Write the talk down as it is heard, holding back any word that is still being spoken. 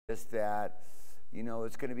is that, you know,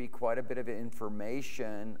 it's going to be quite a bit of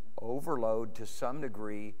information overload to some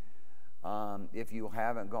degree if you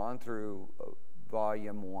haven't gone through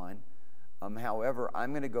volume 1. However,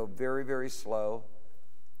 I'm going to go very, very slow.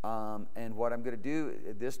 And what I'm going to do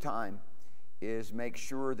this time is make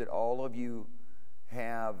sure that all of you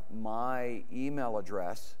have my email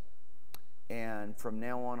address. And from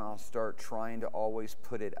now on, I'll start trying to always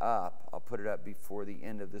put it up. I'll put it up before the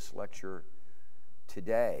end of this lecture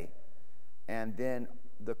today. And then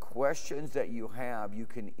the questions that you have, you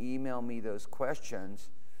can email me those questions,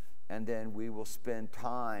 and then we will spend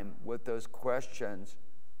time with those questions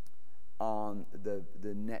on the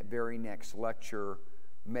very next lecture,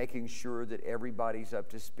 making sure that everybody's up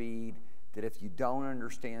to speed, that if you don't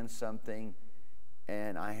understand something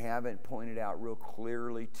and I haven't pointed out real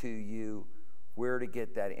clearly to you where to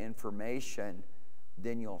get that information,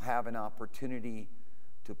 then you'll have an opportunity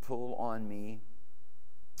to pull on me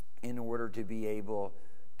in order to be able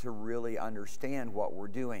to really understand what we're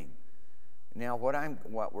doing. Now,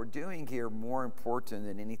 what we're doing here, more important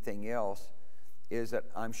than anything else, is that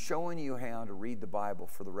I'm showing you how to read the Bible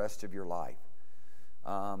for the rest of your life.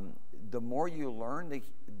 The more you learn the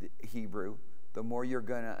Hebrew, the more you're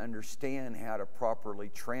going to understand how to properly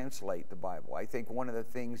translate the Bible. I think one of the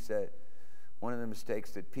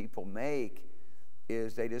mistakes that people make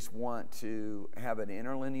is they just want to have an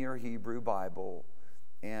interlinear Hebrew Bible,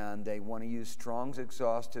 and they want to use Strong's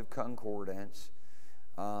Exhaustive Concordance.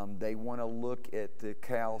 They want to look at the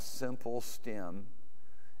Cal Simple Stem,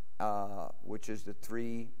 which is the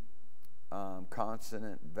three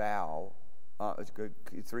consonant vowel,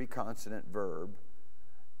 three consonant verb,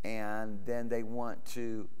 and then they want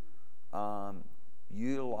to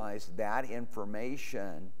utilize that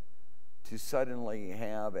information to suddenly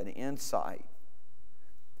have an insight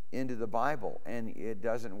into the Bible, and it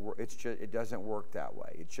doesn't work that way.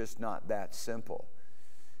 It's just not that simple.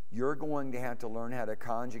 You're going to have to learn how to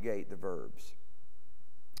conjugate the verbs.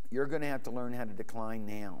 You're going to have to learn how to decline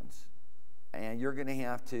nouns, and you're going to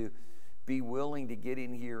have to be willing to get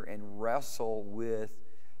in here and wrestle with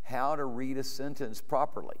how to read a sentence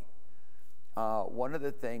properly. One of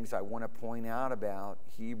the things I want to point out about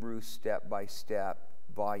Hebrew Step by Step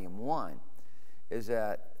Volume 1 is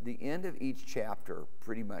at the end of each chapter,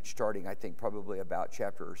 pretty much starting, I think, probably about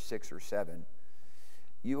chapter 6 or 7,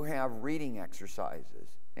 you have reading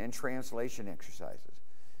exercises and translation exercises.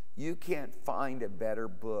 You can't find a better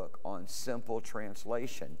book on simple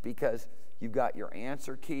translation because you've got your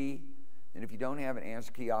answer key, and if you don't have an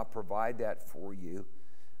answer key, I'll provide that for you.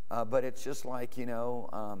 But it's just like, you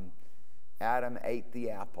know, Adam ate the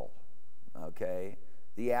apple, okay?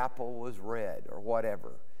 The apple was red or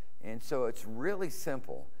whatever. And so it's really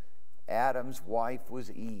simple. Adam's wife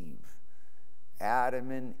was Eve.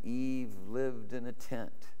 Adam and Eve lived in a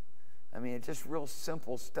tent. I mean, it's just real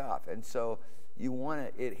simple stuff. And so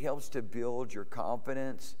it helps to build your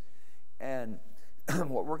confidence. And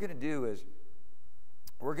what we're going to do is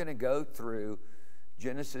we're going to go through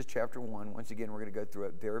Genesis chapter 1. Once again, we're going to go through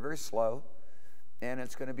it very, very slow. And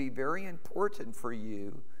it's going to be very important for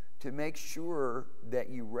you to make sure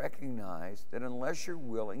that you recognize that unless you're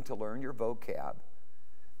willing to learn your vocab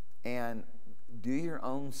and do your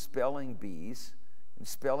own spelling bees and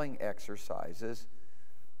spelling exercises,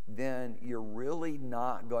 then you're really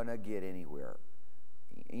not going to get anywhere.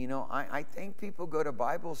 You know, I think people go to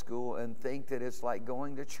Bible school and think that it's like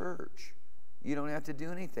going to church. You don't have to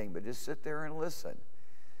do anything but just sit there and listen.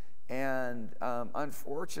 And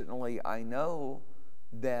unfortunately, I know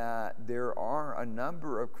that there are a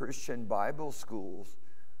number of Christian Bible schools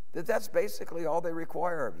that's basically all they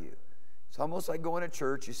require of you. It's almost like going to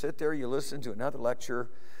church. You sit there, you listen to another lecture.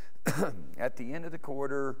 At the end of the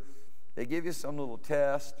quarter, they give you some little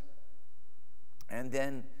test, and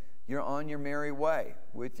then you're on your merry way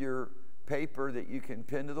with your paper that you can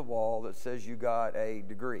pin to the wall that says you got a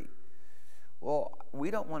degree. Well,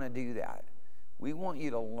 we don't want to do that. We want you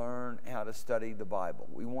to learn how to study the Bible.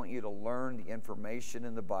 We want you to learn the information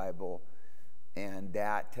in the Bible, and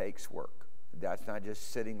that takes work. That's not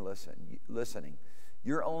just sitting listening.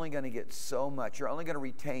 You're only going to get so much. You're only going to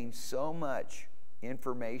retain so much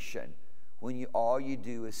information when all you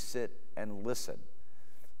do is sit and listen.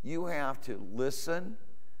 You have to listen.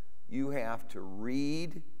 You have to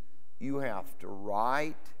read. You have to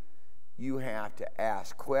write. You have to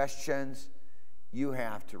ask questions. You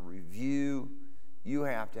have to review. You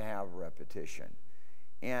have to have repetition.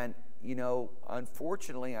 And, you know,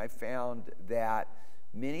 unfortunately, I found that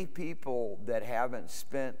many people that haven't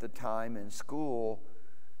spent the time in school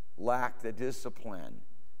lack the discipline.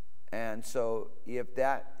 And so if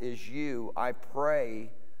that is you, I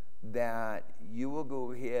pray that you will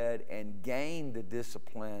go ahead and gain the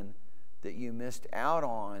discipline that you missed out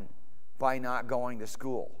on by not going to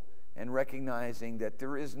school, and recognizing that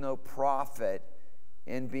there is no profit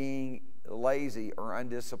in being lazy or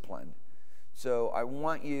undisciplined. So I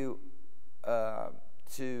want you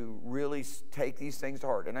to really take these things to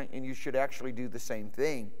heart, and you should actually do the same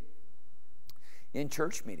thing in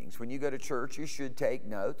church meetings. When you go to church, you should take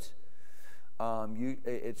notes.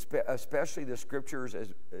 Especially the scriptures,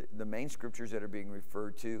 as the main scriptures that are being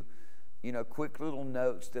referred to, quick little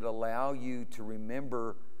notes that allow you to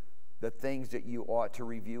remember the things that you ought to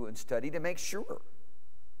review and study to make sure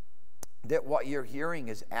that what you're hearing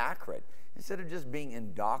is accurate, instead of just being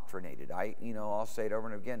indoctrinated. I'll say it over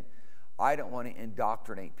and over again. I don't want to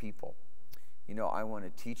indoctrinate people. I want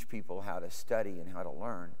to teach people how to study and how to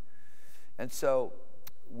learn. And so,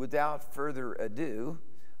 without further ado,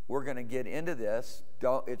 we're going to get into this.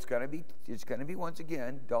 It's going to be once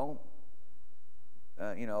again, don't,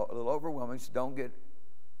 a little overwhelming. So don't get,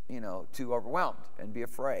 too overwhelmed and be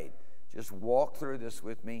afraid. Just walk through this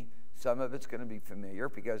with me. Some of it's going to be familiar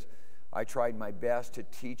because I tried my best to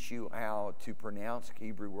teach you how to pronounce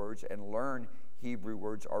Hebrew words and learn Hebrew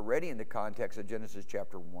words already in the context of Genesis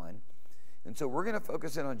chapter 1. And so we're going to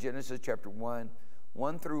focus in on Genesis chapter 1,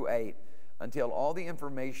 1 through 8, until all the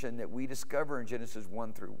information that we discover in Genesis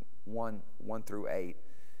 1 through 8,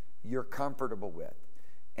 you're comfortable with.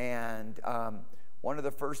 And one of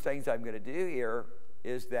the first things I'm going to do here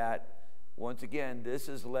is that, once again, this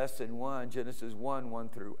is lesson 1, Genesis 1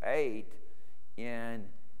 through 8, in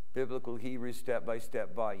Biblical Hebrew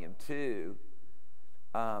Step-by-Step Volume 2.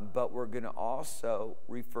 But we're going to also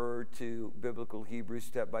refer to Biblical Hebrew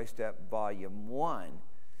Step-by-Step Volume 1,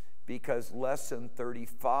 because lesson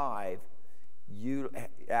 35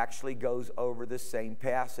 actually goes over the same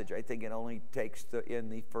passage. I think it only takes in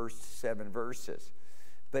the first 7 verses,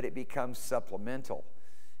 but it becomes supplemental.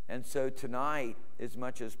 And so tonight, as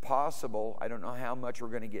much as possible, I don't know how much we're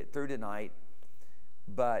going to get through tonight,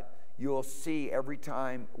 but you'll see every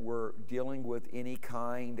time we're dealing with any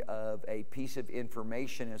kind of a piece of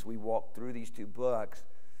information as we walk through these 2 books,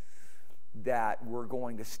 that we're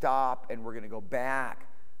going to stop and we're going to go back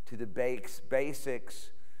to the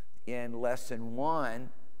basics in lesson 1,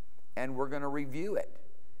 and we're going to review it.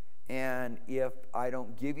 And if I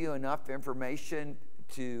don't give you enough information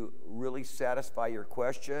to really satisfy your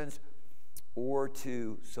questions or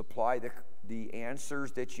to supply the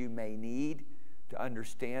answers that you may need to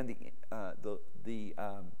understand the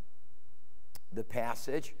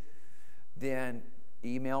passage, then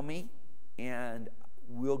email me and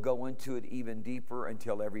we'll go into it even deeper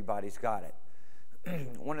until everybody's got it.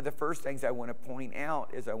 One of the first things I want to point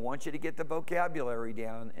out is I want you to get the vocabulary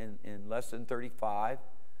down in lesson 35.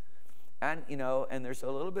 And, and there's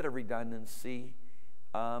a little bit of redundancy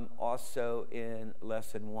also in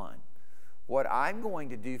lesson 1. What I'm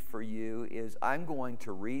going to do for you is I'm going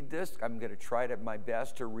to read this. I'm going to try my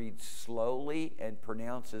best to read slowly and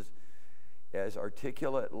pronounce as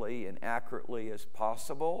articulately and accurately as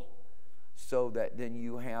possible, so that then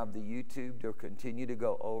you have the YouTube to continue to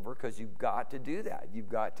go over, because you've got to do that. You've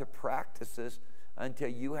got to practice this until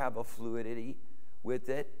you have a fluidity with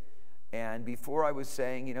it. And before I was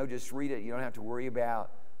saying, just read it. You don't have to worry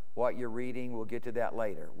about what you're reading. We'll get to that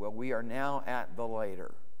later. Well, we are now at the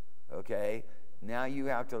later, okay? Now you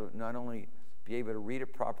have to not only be able to read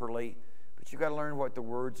it properly, but you've got to learn what the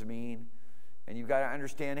words mean, and you've got to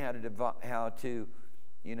understand how to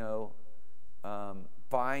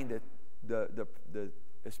find the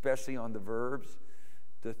especially on the verbs,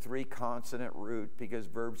 the 3 consonant root, because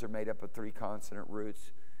verbs are made up of 3 consonant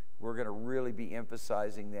roots. We're going to really be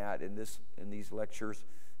emphasizing that in these lectures,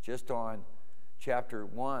 just on chapter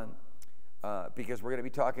 1, because we're going to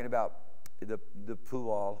be talking about the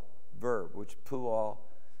pual verb, which pual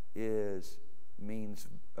means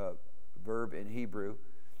verb in Hebrew,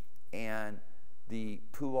 and the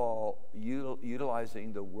pual,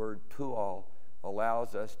 utilizing the word pual,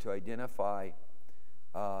 allows us to identify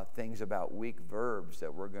things about weak verbs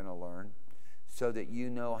that we're going to learn, so that you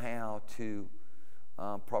know how to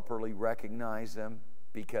properly recognize them,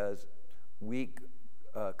 because weak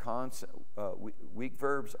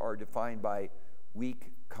verbs are defined by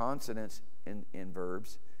weak consonants in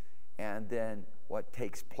verbs, and then what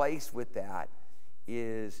takes place with that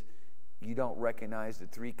is you don't recognize the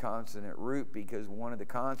 3 consonant root because one of the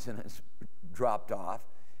consonants dropped off.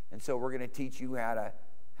 And so we're going to teach you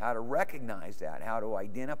how to recognize that, how to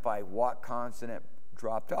identify what consonant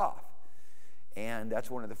dropped off. And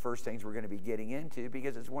that's one of the first things we're going to be getting into,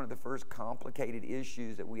 because it's one of the first complicated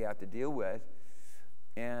issues that we have to deal with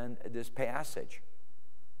in this passage.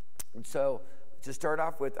 And so to start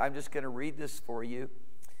off with, I'm just going to read this for you.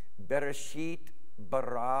 Bereshit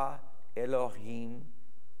bara Elohim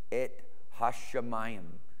et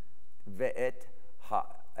hashamayim ve'et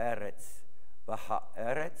ha'eretz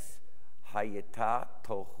v'ha'eretz hayeta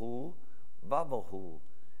tohu vavohu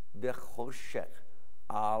b'choshech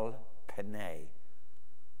al penei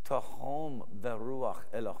tohom v'ruach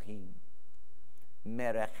Elohim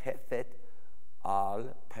merechefet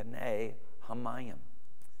al penei hamayim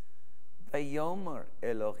vayomer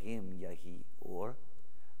Elohim yahi or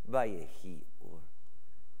vayehi or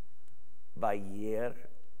vayer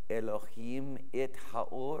Elohim et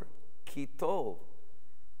haor kitov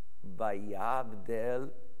vayabdel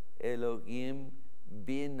Elohim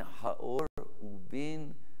bin haor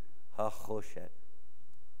ubin hachoshet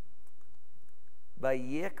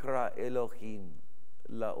vayekra Elohim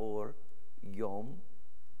laor yom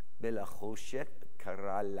belachoshet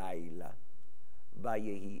kara laila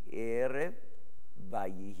vayehi erev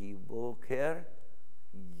vayehi boker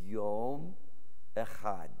yom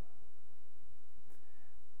echad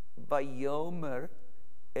vayomer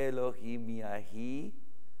Elohim yahi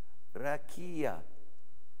rakia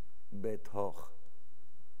betoch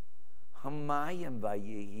hamayim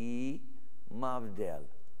vayehi mavdel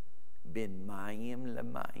bin mayim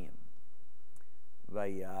lemayim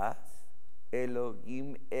vayas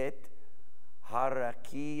Elohim et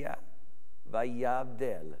harakia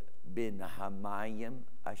vayabdel bin hamayim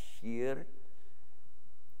ashir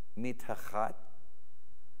mitachat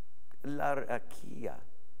larakia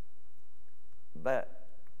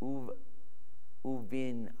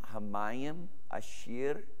uvin hamayim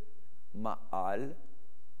ashir ma'al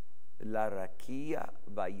larakia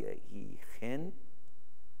vayehi chen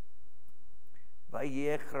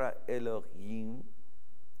vayekra Elohim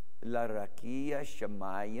larakia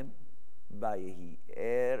shamayim vayehi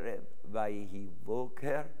erev vayehi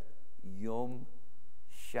boker yom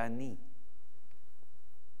shani.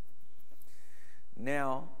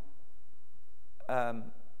 Now,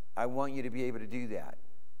 I want you to be able to do that.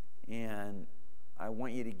 And I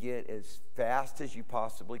want you to get as fast as you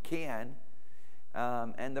possibly can.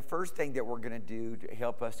 And the first thing that we're going to do to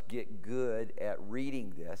help us get good at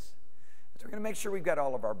reading this is we're going to make sure we've got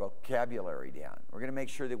all of our vocabulary down. We're going to make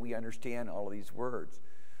sure that we understand all of these words.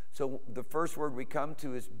 So the first word we come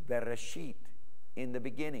to is Bereshit, in the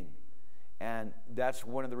beginning. And that's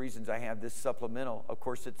one of the reasons I have this supplemental. Of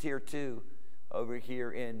course, it's here too, over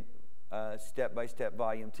here in Step-by-Step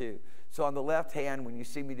Volume 2. So on the left hand, when you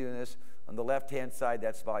see me doing this, on the left-hand side,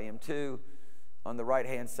 that's Volume 2. On the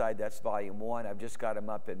right-hand side, that's Volume 1. I've just got them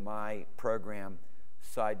up in my program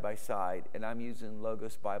side by side, and I'm using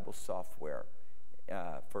Logos Bible software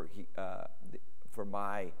for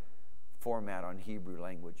my format on Hebrew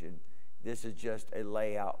language. And this is just a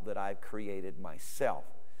layout that I've created myself.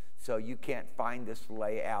 So you can't find this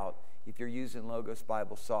layout if you're using Logos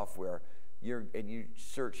Bible software. And you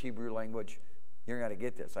search Hebrew language, you're going to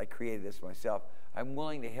get this. I created this myself. I'm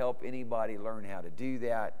willing to help anybody learn how to do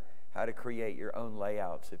that, how to create your own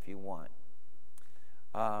layouts if you want.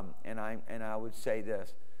 And I would say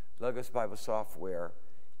this: Logos Bible software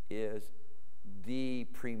is the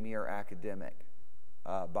premier academic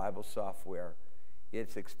Bible software.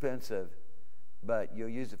 It's expensive, but you'll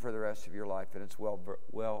use it for the rest of your life, and it's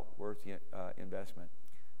well worth the investment.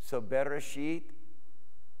 So Bereshit.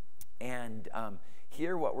 And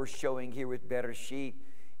here what we're showing here with Bereshit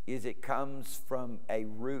is it comes from a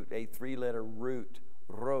root, a three-letter root,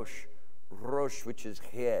 Rosh, which is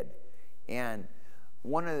head. And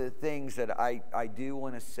one of the things that I do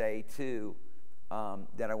want to say too,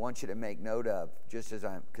 that I want you to make note of, just as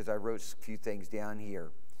because I wrote a few things down here,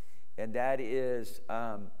 and that is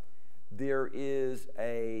there is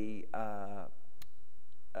a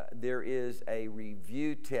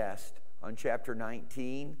review test on chapter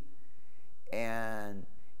 19. And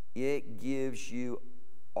it gives you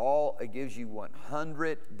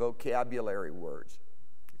 100 vocabulary words.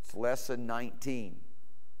 It's lesson 19.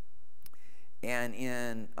 And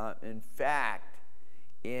in fact,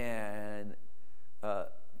 in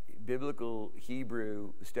Biblical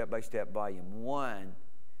Hebrew Step-by-Step Volume 1,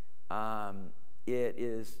 it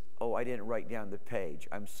is, I didn't write down the page.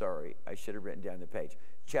 I'm sorry. I should have written down the page.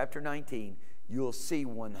 Chapter 19, you'll see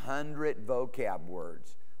 100 vocab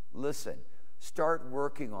words. Listen. Start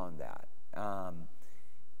working on that.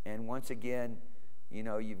 And once again,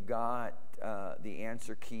 you've got the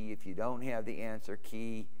answer key. If you don't have the answer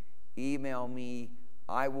key, email me.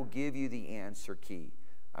 I will give you the answer key.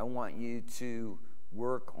 I want you to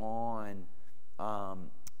work on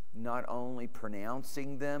not only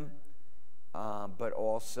pronouncing them, but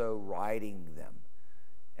also writing them.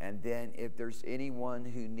 And then if there's anyone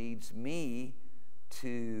who needs me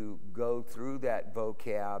to go through that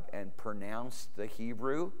vocab and pronounce the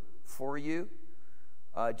Hebrew for you,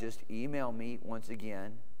 just email me once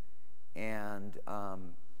again, and I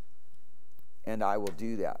will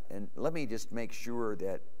do that. And let me just make sure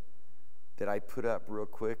that I put up real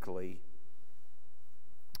quickly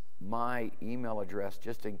my email address,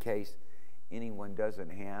 just in case anyone doesn't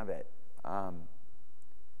have it. Let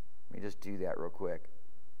me just do that real quick.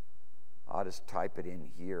 I'll just type it in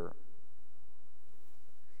here.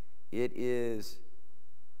 It is,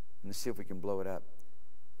 let's see if we can blow it up.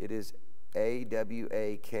 It is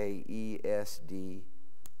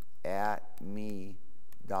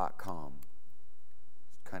awakesd@me.com.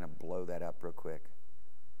 Let's kind of blow that up real quick.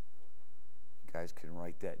 You guys can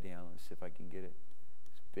write that down. Let's see if I can get it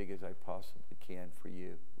as big as I possibly can for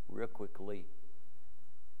you real quickly.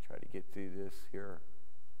 Try to get through this here.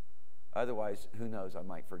 Otherwise, who knows, I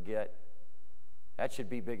might forget. That should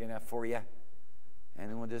be big enough for you. And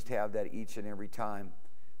then we'll just have that each and every time.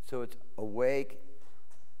 So it's awake,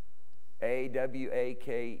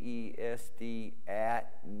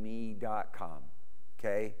 awakesd@me.com.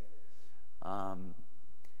 Okay?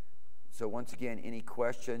 So once again, any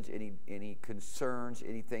questions, any concerns,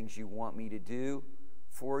 any things you want me to do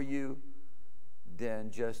for you,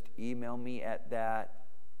 then just email me at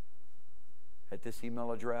this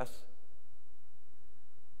email address,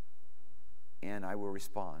 and I will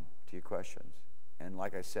respond to your questions. And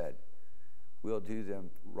like I said, we'll do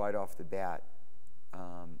them right off the bat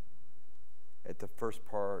at the first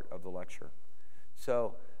part of the lecture.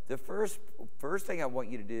 So the first thing I want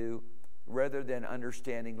you to do, rather than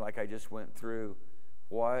understanding, like I just went through,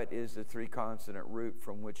 what is the three-consonant root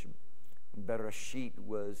from which Bereshit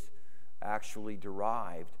was actually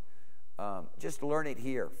derived, just learn it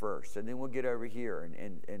here first, and then we'll get over here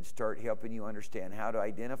and start helping you understand how to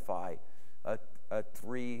identify a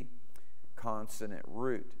three-consonant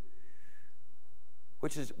root,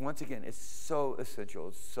 which is, once again, it's so essential.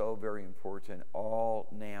 It's so very important. All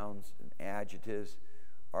nouns and adjectives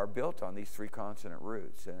are built on these three-consonant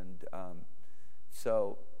roots. And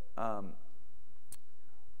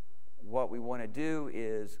what we want to do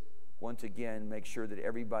is, once again, make sure that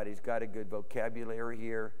everybody's got a good vocabulary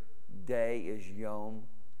here. Day is yom.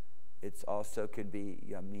 It's also could be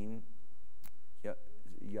yamim.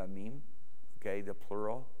 Yamim, okay, the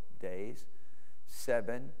plural, days.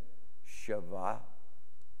 7, shavah,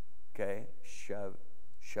 okay,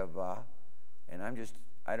 shavah. And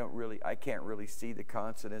I can't really see the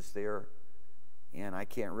consonants there, and I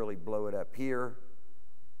can't really blow it up here,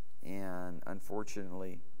 and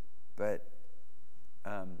unfortunately, but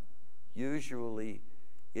usually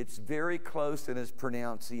it's very close in its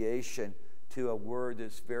pronunciation to a word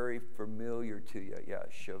that's very familiar to you. Yeah,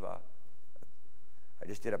 Shiva. I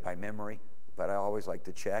just did it by memory, but I always like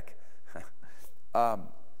to check.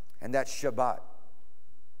 And that's Shabbat,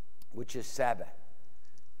 which is Sabbath.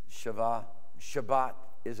 Shabbat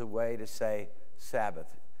is a way to say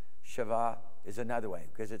Sabbath. Shavah is another way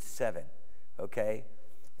because it's 7, okay?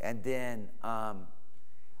 And then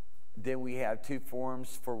we have two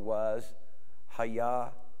forms for was,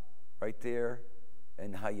 Haya, right there,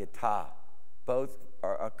 and Hayata. Both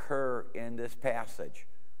occur in this passage,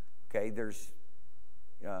 okay? There's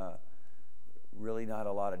really not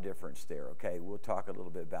a lot of difference there, okay? We'll talk a little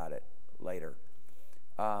bit about it later.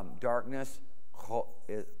 Darkness,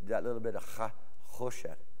 that little bit of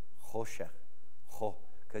choshech,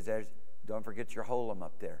 because there's, don't forget your holem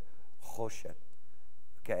up there, choshech,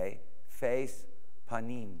 okay? Face,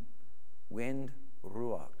 panim, wind,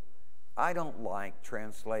 ruach. I don't like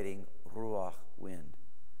translating ruach, wind.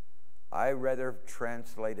 I rather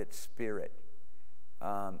translate it spirit.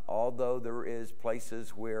 Although there is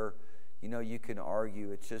places where, you know, you can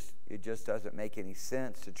argue it just doesn't make any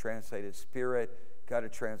sense to translate it spirit. Got to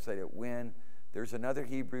translate it wind. There's another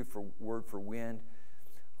Hebrew word for wind.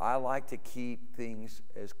 I like to keep things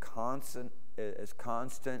as constant as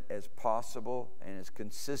possible and as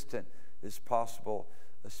consistent as possible,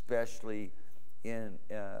 especially in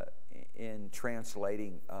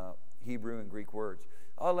translating Hebrew and Greek words.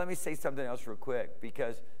 Oh, let me say something else real quick,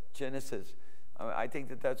 because Genesis, I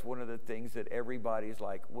think that's one of the things that everybody's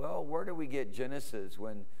like, well, where do we get Genesis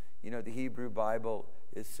when, you know, the Hebrew Bible,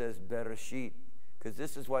 it says Bereshit, because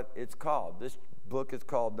this is what it's called. This book is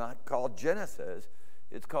not called Genesis,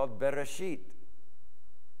 it's called Bereshit.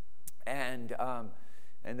 And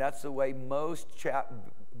that's the way most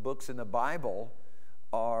books in the Bible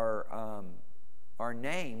are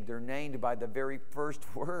named. They're named by the very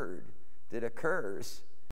first word that occurs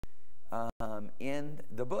in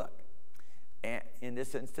the book. And in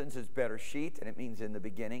this instance, it's Bereshit, and it means in the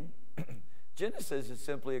beginning. Genesis is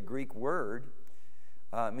simply a Greek word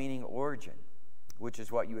meaning origin, which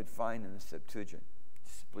is what you would find in the Septuagint.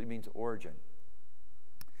 It simply means origin.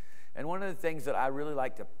 And one of the things that I really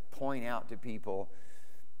like to point out to people,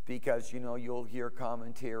 because, you'll hear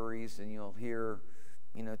commentaries and you'll hear,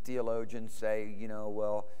 theologians say,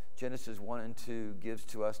 well, Genesis 1 and 2 gives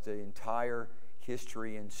to us the entire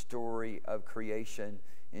history and story of creation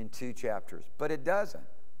in 2 chapters. But it doesn't.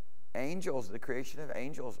 Angels, the creation of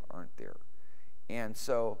angels aren't there. And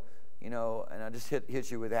so, and I just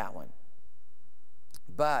hit you with that one.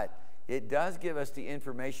 But it does give us the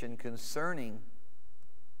information concerning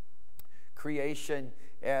creation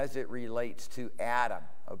as it relates to Adam,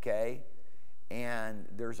 okay? And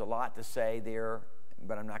there's a lot to say there,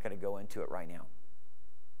 but I'm not going to go into it right now.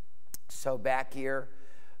 So back here,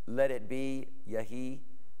 let it be Yahi,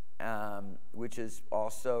 which is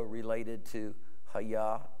also related to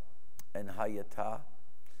Haya and Hayata.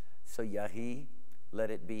 So Yahi,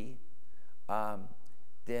 let it be.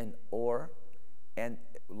 Then Or, and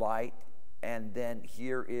light. And then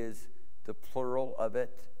here is the plural of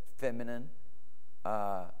it, feminine,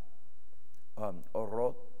 Orot.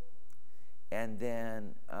 And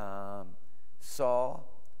then Sa,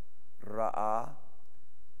 Ra'ah.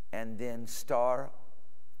 And then star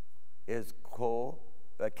is Ko,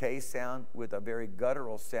 a K sound with a very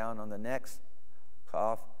guttural sound on the next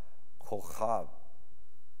Kaf, Kochav.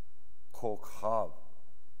 Kochav.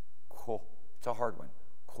 It's a hard one.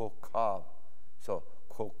 Kochav. So,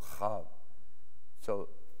 Kochav. So,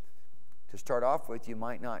 to start off with, you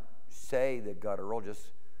might not say the guttural,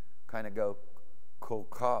 just kind of go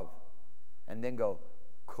Kochav, and then go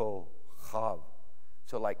Kochav.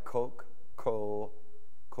 So, like Coke, Coke,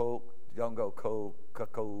 don't go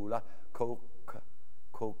Coca-Cola,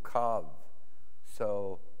 Kochav.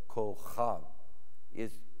 So, Kochav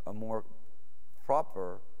is a more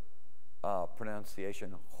proper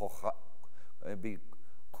pronunciation. It'd be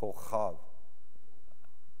Kochav.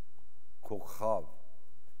 Kochav.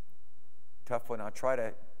 Tough one. I'll try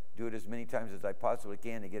to do it as many times as I possibly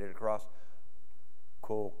can to get it across.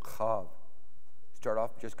 Kochav. Start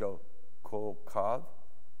off, just go Kochav,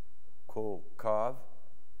 Kochav,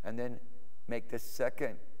 and then make the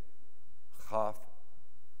second Chaf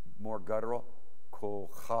more guttural,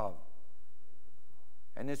 Kochav.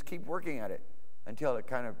 And just keep working at it until it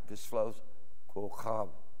kind of just flows. Kochav,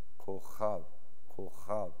 Kochav,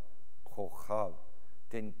 Kochav, Kochav.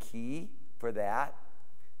 Then Ki for that.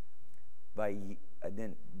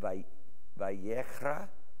 Then Vayechra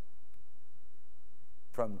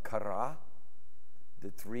from Kara,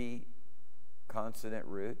 the 3 consonant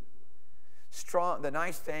root. Strong. The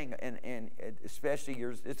nice thing, and especially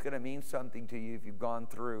yours, it's going to mean something to you if you've gone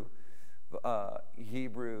through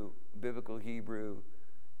Hebrew, biblical Hebrew,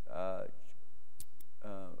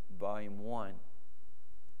 volume 1,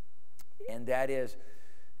 and that is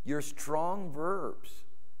your strong verbs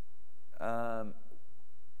are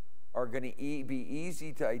going to be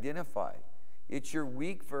easy to identify. It's your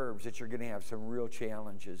weak verbs that you're going to have some real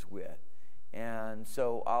challenges with. And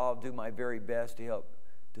so I'll do my very best to help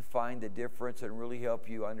define the difference and really help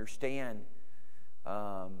you understand,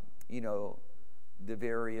 the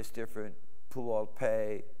various different pual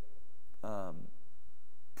pe,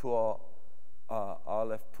 pual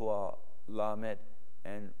aleph, pual lamet,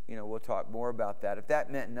 and we'll talk more about that. If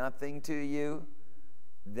that meant nothing to you,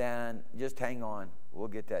 then just hang on. We'll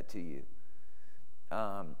get that to you.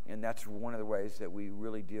 And that's one of the ways that we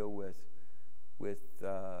really deal with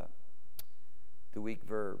the weak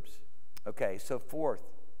verbs. Okay, so fourth,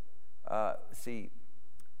 Ravi'i,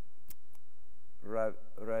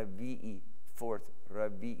 fourth,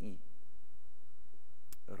 Ravi'i.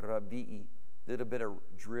 Ravi'i. Little bit of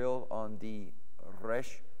drill on the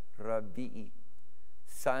Resh, Ravi'i.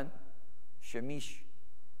 Sun, Shemish,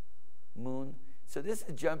 moon. So this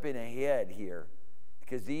is jumping ahead here,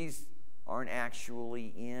 because these aren't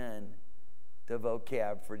actually in the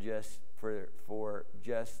vocab for just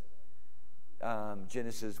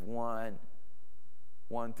Genesis 1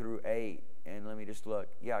 through 8. And let me just look.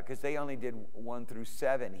 Yeah, because they only did 1 through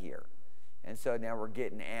 7 here. And so now we're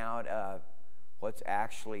getting out of what's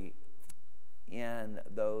actually in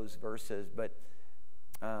those verses. But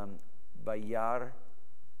Bayar,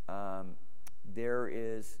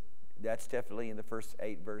 that's definitely in the first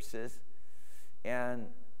 8 verses. And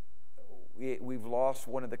we've lost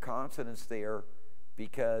one of the consonants there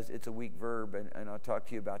because it's a weak verb, and I'll talk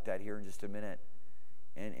to you about that here in just a minute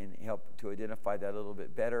and help to identify that a little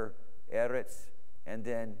bit better. Eretz, and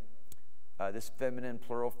then this feminine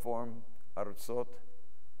plural form, arutzot,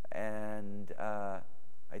 and I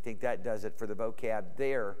think that does it for the vocab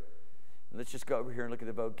there. Let's just go over here and look at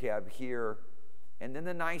the vocab here. And then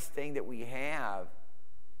the nice thing that we have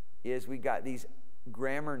is we got these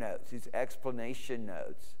grammar notes, these explanation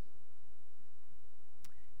notes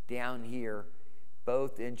down here,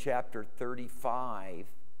 both in chapter 35,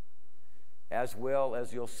 as well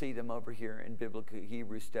as you'll see them over here in Biblical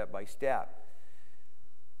Hebrew step by step.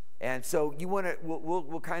 And so you want to,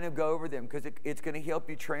 we'll kind of go over them because it's going to help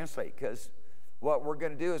you translate. Because what we're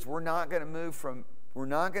going to do is we're not going to move from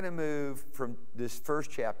this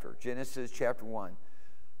first chapter, Genesis chapter 1,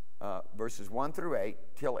 verses 1 through 8,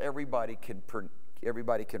 till everybody can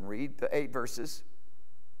read the 8 verses,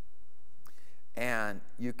 and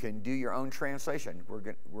you can do your own translation.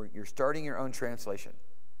 You're starting your own translation.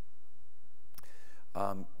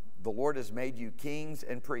 The Lord has made you kings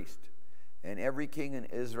and priests. And every king in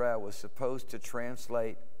Israel was supposed to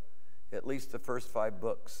translate at least the first 5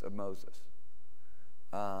 books of Moses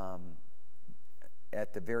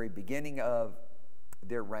at the very beginning of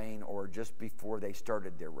their reign or just before they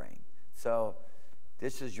started their reign. So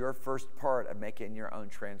this is your first part of making your own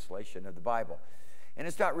translation of the Bible. And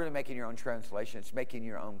it's not really making your own translation, it's making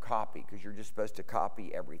your own copy, because you're just supposed to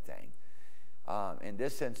copy everything. In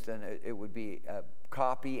this instance, it would be a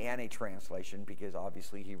copy and a translation, because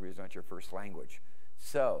obviously Hebrew is not your first language.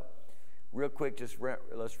 So, real quick,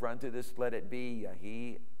 let's run through this. Let it be.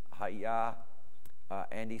 Yahi, Haya,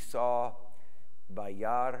 and he saw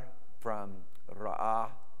Bayar from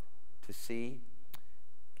Ra'ah to see.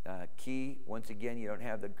 Ki, once again, you don't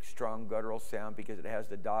have the strong guttural sound because it has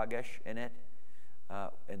the dagesh in it.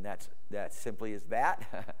 And that simply is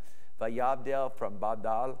that. Vayavdel from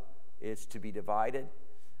Badal is to be divided.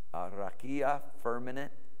 Rakia,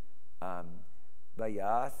 firmament.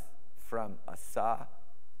 Bayath from Asa.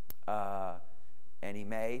 And he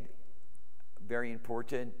made. Very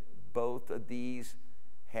important. Both of these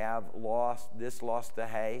have lost the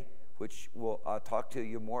hay, which I'll talk to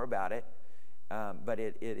you more about it. But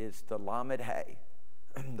it is the lamed hay.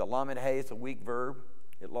 The lamed hay is a weak verb.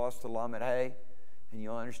 It lost the lamed hay. And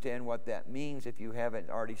you'll understand what that means if you haven't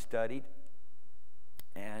already studied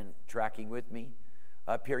and tracking with me.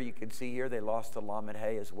 Up here you can see here they lost the lamed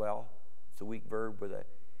hay as well. It's a weak verb with an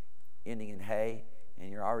ending in hay. And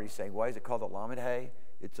you're already saying, why is it called a lamed hay?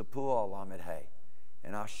 It's a pu'al lamed hay.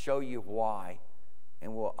 And I'll show you why.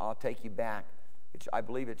 And I'll take you back. I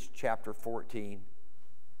believe it's chapter 14.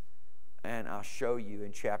 And I'll show you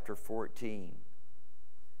in chapter 14.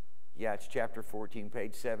 Yeah, it's chapter 14,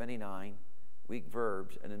 page 79. Weak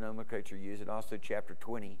verbs and the nomenclature used. And also chapter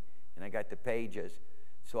 20. And I got the pages.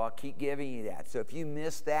 So I'll keep giving you that. So if you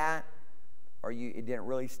missed that, or it didn't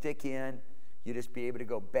really stick in, you'll just be able to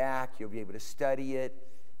go back. You'll be able to study it.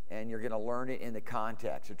 And you're going to learn it in the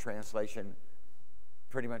context of translation,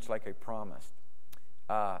 pretty much like I promised.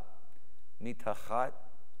 Mitachat,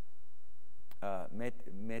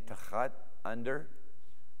 metachat, under,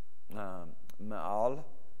 ma'al,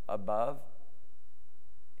 above,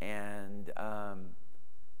 and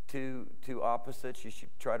two opposites. You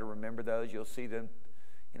should try to remember those. You'll see them.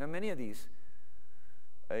 Many of these,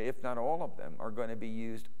 if not all of them, are going to be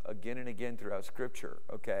used again and again throughout Scripture,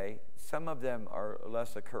 okay? Some of them are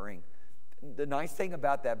less occurring. The nice thing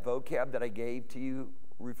about that vocab that I gave to you,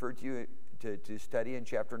 referred to you to study in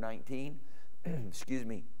chapter 19, excuse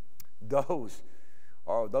me, those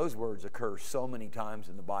words occur so many times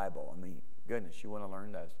in the Bible. I mean, goodness, you want to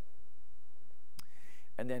learn those.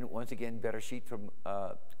 And then once again, Bereshit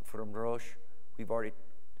from Rosh, we've already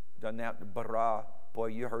done that. Bara, boy,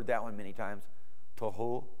 you heard that one many times.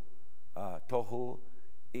 Tohu, tohu.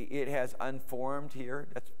 It has unformed here.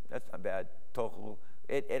 That's not bad. Tohu.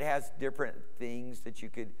 It has different things that you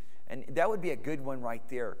could, and that would be a good one right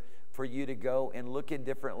there for you to go and look in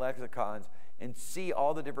different lexicons and see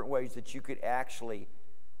all the different ways that you could actually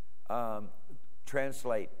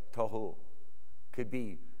translate tohu. Could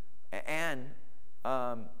be and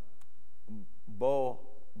bohu,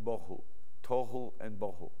 tohu and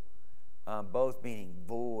bohu, both meaning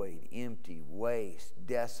void, empty, waste,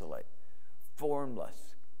 desolate,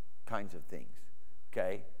 formless kinds of things.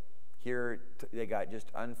 Okay, here they got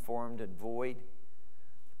just unformed and void,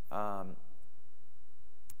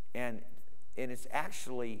 and it's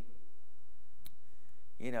actually,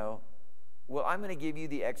 well, I'm going to give you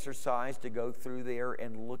the exercise to go through there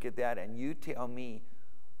and look at that, and you tell me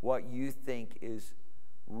what you think is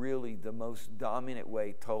really the most dominant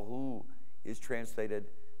way tohu is translated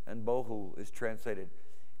and bohu is translated,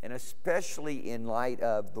 and especially in light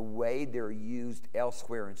of the way they're used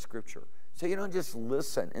elsewhere in Scripture. So you don't just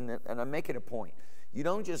listen, and I'm making a point. You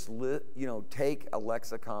don't just take a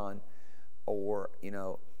lexicon or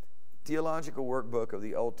theological workbook of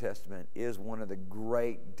the Old Testament is one of the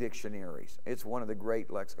great dictionaries. It's one of the great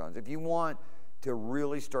lexicons. If you want to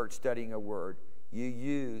really start studying a word, you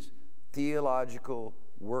use theological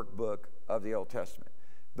workbook of the Old Testament.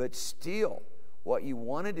 But still, what you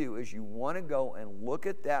want to do is you want to go and look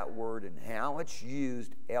at that word and how it's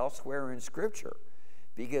used elsewhere in Scripture,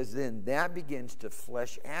 because then that begins to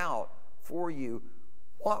flesh out for you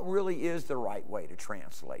what really is the right way to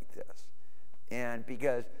translate this. And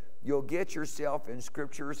because you'll get yourself in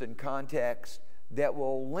scriptures and contexts that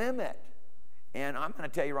will limit, and I'm going to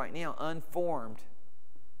tell you right now, unformed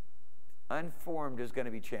is going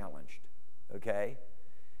to be challenged, okay?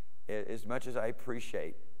 As much as I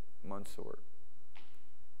appreciate Mansoor.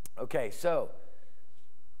 Okay, so,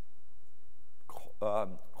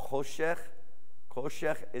 choshech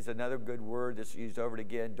is another good word that's used over and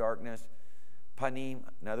again, darkness. Panim,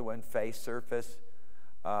 another one, face, surface.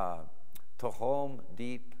 Tohom,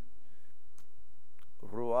 deep.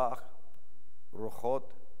 Ruach, ruchot,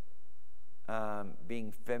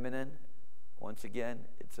 being feminine. Once again,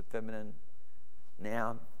 it's a feminine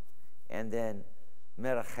noun. And then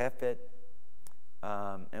merachefet,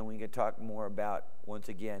 and we can talk more about, once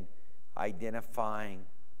again, identifying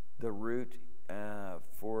the root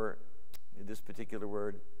for this particular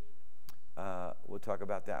word. We'll talk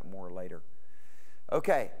about that more later.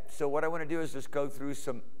 Okay, so what I want to do is just go through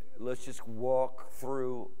let's just walk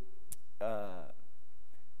through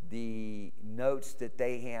the notes that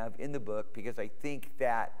they have in the book, because I think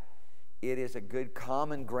that it is a good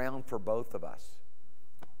common ground for both of us.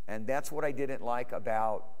 And that's what I didn't like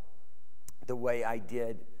about the way I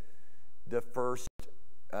did the first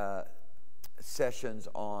sessions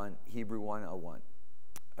on Hebrew 101.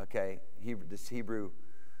 Okay, this Hebrew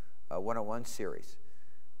 101 series.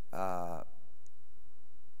 And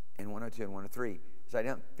 102 and 103. So I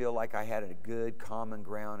didn't feel like I had a good common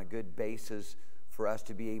ground, a good basis for us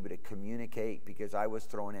to be able to communicate, because I was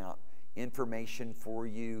throwing out information for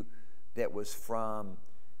you that was from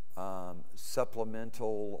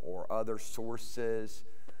supplemental or other sources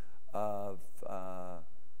of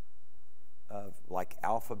like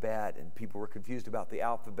alphabet, and people were confused about the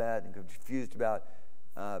alphabet and confused about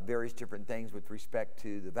various different things with respect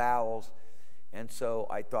to the vowels. And so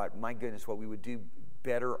I thought, my goodness, what we would do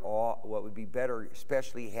better, what would be better,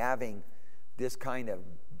 especially having this kind of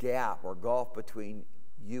gap or gulf between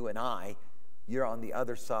you and I. You're on the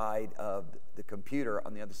other side of the computer,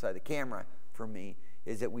 on the other side of the camera for me,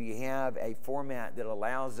 is that we have a format that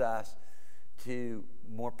allows us to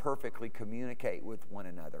more perfectly communicate with one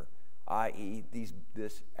another, i.e.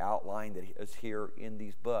 this outline that is here in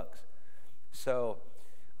these books. So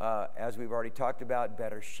as we've already talked about,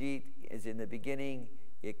 Bereshit is in the beginning.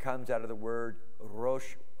 It comes out of the word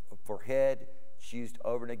Rosh, for head. It's used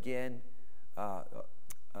over and again.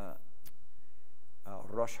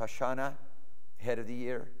 Rosh Hashanah, head of the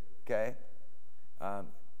year, okay?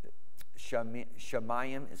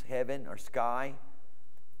 Shemayim is heaven or sky.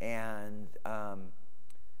 And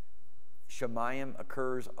Shemayim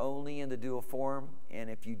occurs only in the dual form. And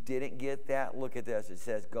if you didn't get that, look at this. It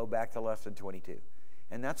says, go back to lesson 22.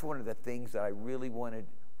 And that's one of the things that I really wanted,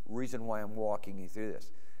 reason why I'm walking you through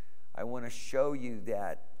this. I want to show you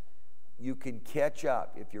that you can catch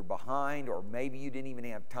up if you're behind, or maybe you didn't even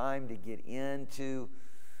have time to get into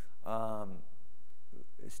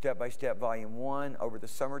step-by-step volume 1 over the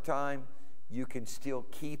summertime. You can still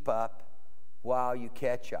keep up while you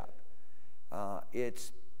catch up.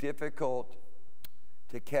 It's difficult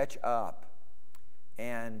to catch up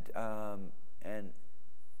and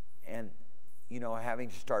you know, having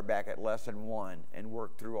to start back at lesson 1 and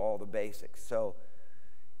work through all the basics. So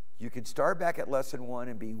you can start back at lesson 1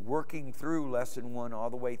 and be working through lesson 1 all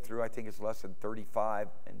the way through. I think it's lesson 35,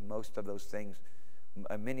 and most of those things,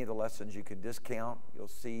 many of the lessons you can discount. You'll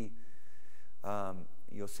see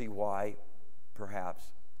why,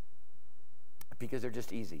 perhaps, because they're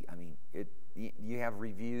just easy. I mean, you have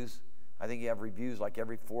reviews. I think you have reviews like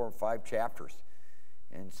every 4 or 5 chapters,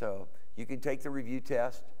 and so you can take the review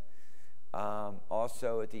test.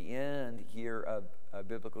 Also, at the end here of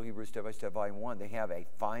Biblical Hebrew Step-by-Step Volume 1, they have a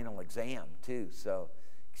final exam too, so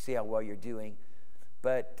you see how well you're doing.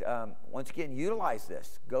 But once again, utilize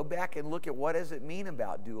this. Go back and look at what does it mean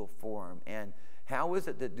about dual form, and how is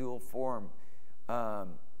it that dual form,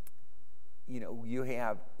 you know, you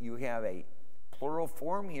have a plural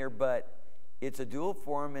form here, but it's a dual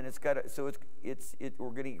form, and it's got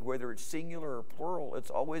we're going to, whether it's singular or plural,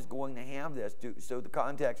 it's always going to have this. So the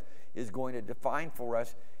context is going to define for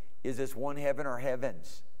us, is this one heaven or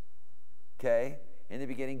heavens? Okay? In the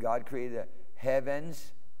beginning, God created the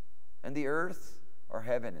heavens and the earth, or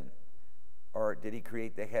heaven or did he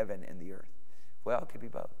create the heaven and the earth? Well, it could be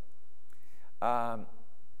both. And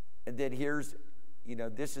then here's, you know,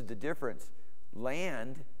 this is the difference.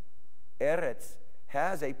 Land, Eretz,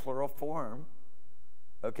 has a plural form,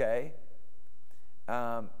 okay?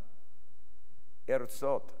 Erzot,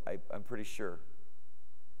 I'm pretty sure.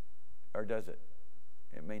 Or does it?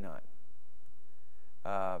 It may not.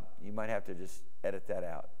 You might have to just edit that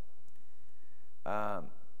out.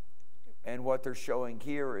 And what they're showing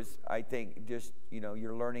here is, I think, just,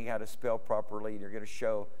 you're learning how to spell properly. You're going to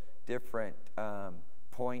show different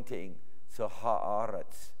pointing. So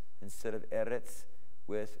ha'aretz instead of eretz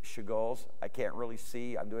with shigals. I can't really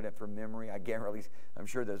see. I'm doing it from memory. I can't really. I'm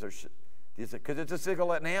sure those are because it's a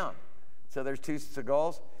sigalet noun. So there's two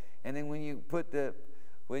shigals, and then when you put the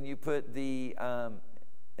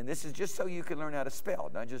and this is just so you can learn how to spell,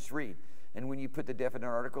 not just read. And when you put the definite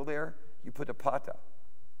article there, you put a pata.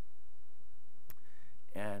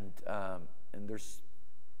 And there's,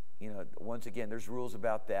 once again, there's rules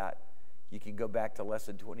about that. You can go back to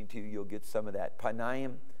lesson 22. You'll get some of that.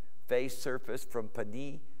 Panayim, face, surface, from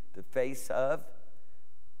pani, the face of.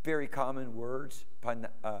 Very common words.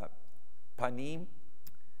 Panim.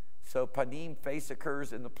 So panim, face,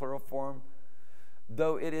 occurs in the plural form,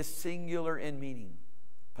 though it is singular in meaning.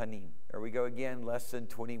 Panim. There we go again, lesson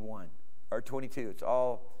 21 or 22. It's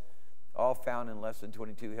all found in lesson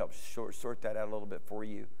 22. Helps sort that out a little bit for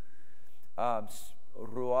you.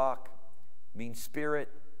 Ruach means spirit.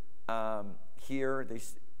 Here,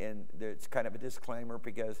 it's kind of a disclaimer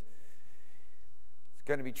because it's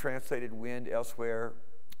going to be translated wind elsewhere.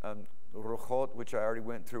 Ruchot, which I already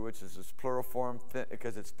went through, which is this plural form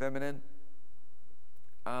because it's feminine.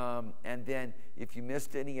 And then if you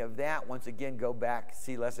missed any of that, once again, go back,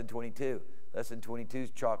 see lesson 22. Lesson 22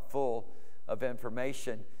 is chock full of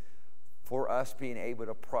information for us being able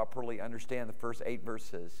to properly understand the first 8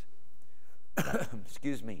 verses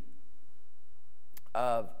excuse me,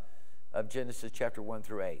 of Genesis chapter 1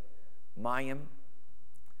 through 8. Mayim,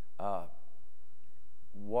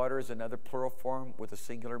 water is another plural form with a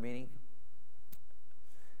singular meaning.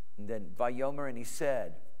 And then Vayomer, and he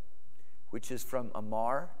said, which is from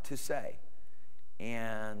Amar, to say.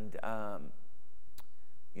 And,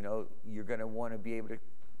 you're going to want to be able to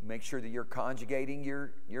make sure that you're conjugating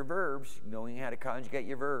your verbs. Knowing how to conjugate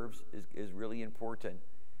your verbs is really important.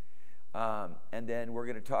 And then we're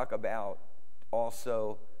going to talk about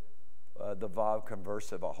also the Vav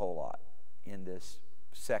conversive a whole lot in this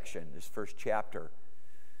section, this first chapter.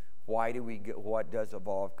 What does a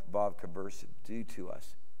Vav conversive do to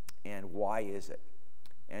us? And why is it?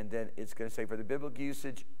 And then it's going to say, for the biblical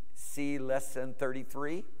usage, see lesson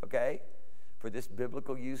 33, okay? For this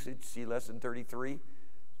biblical usage, see lesson 33.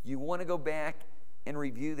 You want to go back and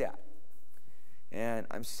review that. And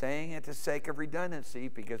I'm saying it to sake of redundancy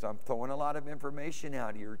because I'm throwing a lot of information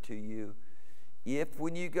out here to you. If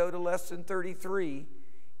when you go to lesson 33,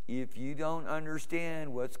 if you don't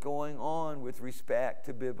understand what's going on with respect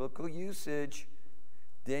to biblical usage,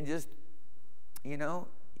 then just,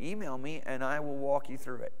 email me and I will walk you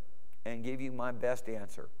through it and give you my best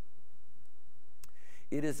answer.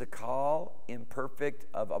 It is a call imperfect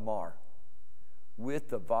of Amar with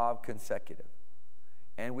the Vav consecutive.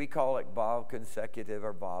 And we call it Vav consecutive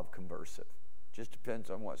or Vav conversive. Just depends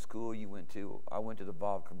on what school you went to. I went to the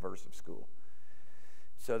Vav conversive school.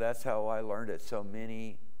 So that's how I learned it so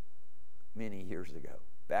many years ago,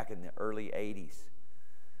 back in the early 80s.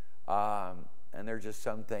 And there's just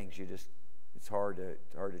some things it's hard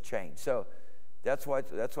to change. So that's why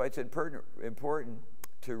it's important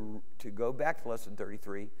to go back to lesson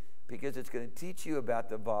 33, because it's going to teach you about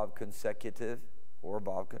the Vav consecutive or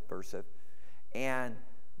Vav conversive. And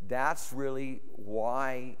that's really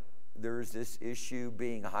why there's this issue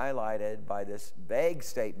being highlighted by this vague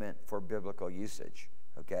statement for biblical usage.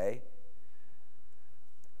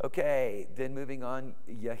 Okay, then moving on,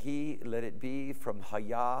 Yahi, let it be, from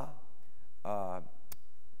Haya.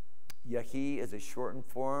 Yahi is a shortened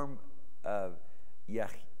form of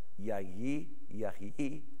Yahi.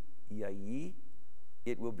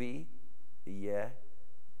 It will be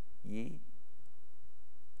Yahi.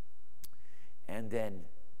 And then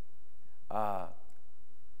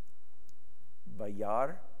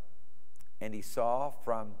Bayar, and he saw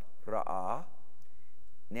from Ra'ah.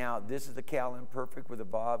 Now, this is the Cal imperfect with a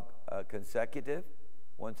Vav consecutive.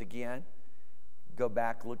 Once again, go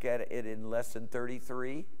back, look at it in lesson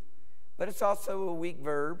 33. But it's also a weak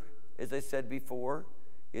verb, as I said before.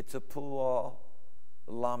 It's a Pu'al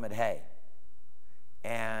Lamed Hey.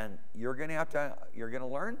 And you're going to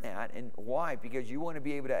learn that. And why? Because you want to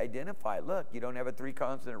be able to identify, look, you don't have a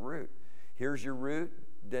 3-consonant root. Here's your root.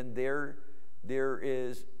 Then there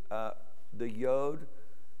is the yod,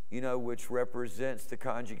 which represents the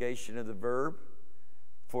conjugation of the verb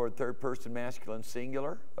for third person masculine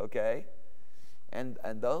singular, okay? And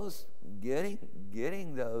those,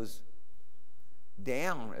 getting those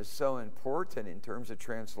down is so important in terms of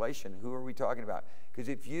translation. Who are we talking about? Because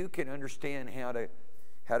if you can understand how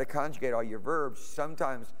to conjugate all your verbs,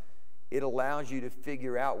 sometimes it allows you to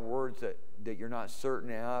figure out words that you're not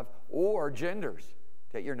certain of, or genders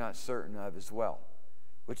that you're not certain of as well,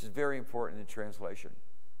 which is very important in translation.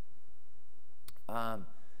 And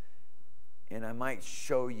I might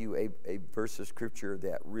show you a verse of scripture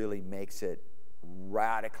that really makes it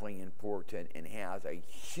radically important and has a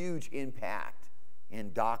huge impact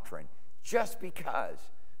in doctrine, just because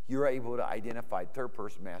you're able to identify third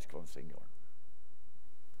person masculine singular.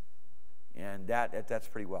 And that's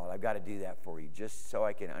pretty wild. I've got to do that for you just so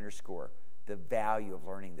I can underscore the value of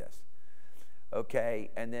learning this. Okay,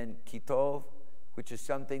 and then kitov, which is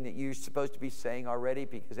something that you're supposed to be saying already,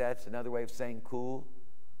 because that's another way of saying cool.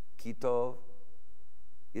 Kitov,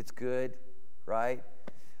 it's good, right?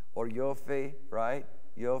 Or yofe, right?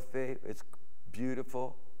 Yofe, it's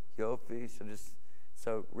beautiful. Yofe,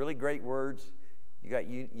 so really great words. You got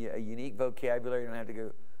a unique vocabulary. You don't have to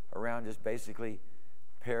go around just basically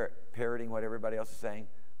parroting what everybody else is saying.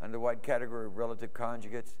 Under what category of relative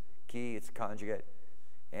conjugates? Key, it's conjugate.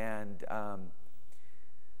 And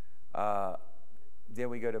then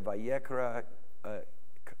we go to Vayekra,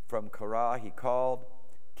 from Kara, he called.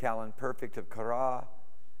 Callan perfect of Kara,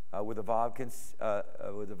 with a vav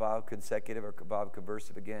consecutive or vav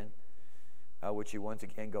conversive again, which you once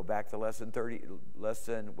again go back to lesson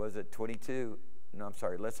 22? No, I'm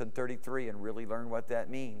sorry, lesson 33, and really learn what that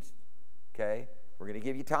means. Okay, we're going to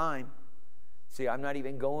give you time. See, I'm not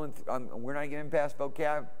even going. We're not getting past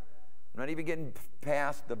vocab. I'm not even getting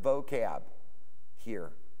past the vocab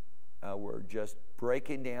here. We're just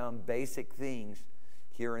breaking down basic things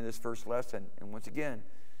here in this first lesson. And once again,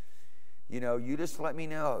 you just let me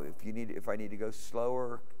know if I need to go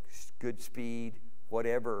slower, good speed,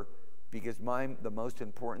 whatever, because the most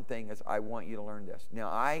important thing is I want you to learn this. Now,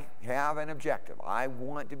 I have an objective. I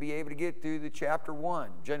want to be able to get through the chapter 1,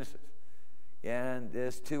 Genesis, and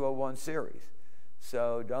this 201 series.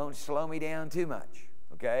 So don't slow me down too much,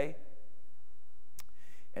 okay?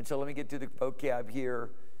 And so let me get to the vocab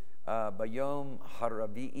here. Bayom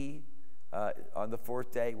haravi'i. On the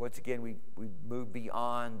fourth day, once again, we move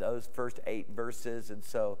beyond those first 8 verses, and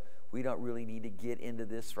so we don't really need to get into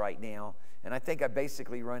this right now. And I think I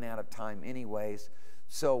basically run out of time anyways.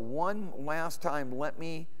 So one last time, let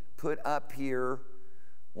me put up here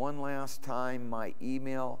one last time my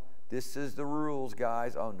email. This is the rules,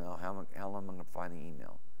 guys. Oh, no. How long am I going to find the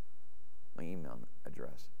email? My email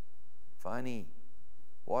address. Funny.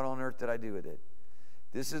 What on earth did I do with it?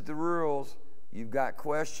 This is the rules. You've got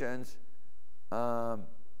questions.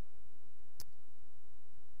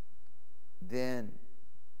 Then,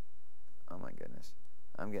 oh my goodness,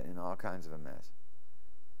 I'm getting in all kinds of a mess.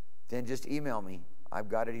 Then just email me. I've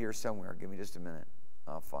got it here somewhere. Give me just a minute.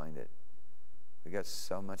 I'll find it. We got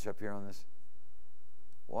so much up here on this.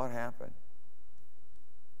 What happened?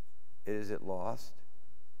 Is it lost?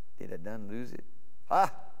 Did I done lose it?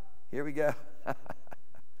 Here we go.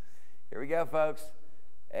 Here we go, folks.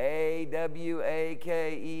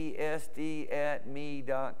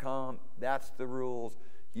 awakest@me.com. That's the rules.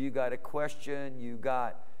 You got a question, you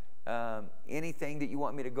got anything that you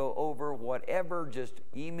want me to go over, whatever, just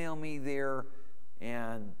email me there,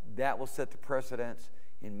 and that will set the precedence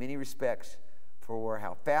in many respects for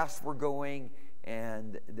how fast we're going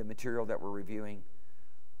and the material that we're reviewing.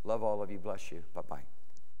 Love all of you. Bless you. Bye-bye.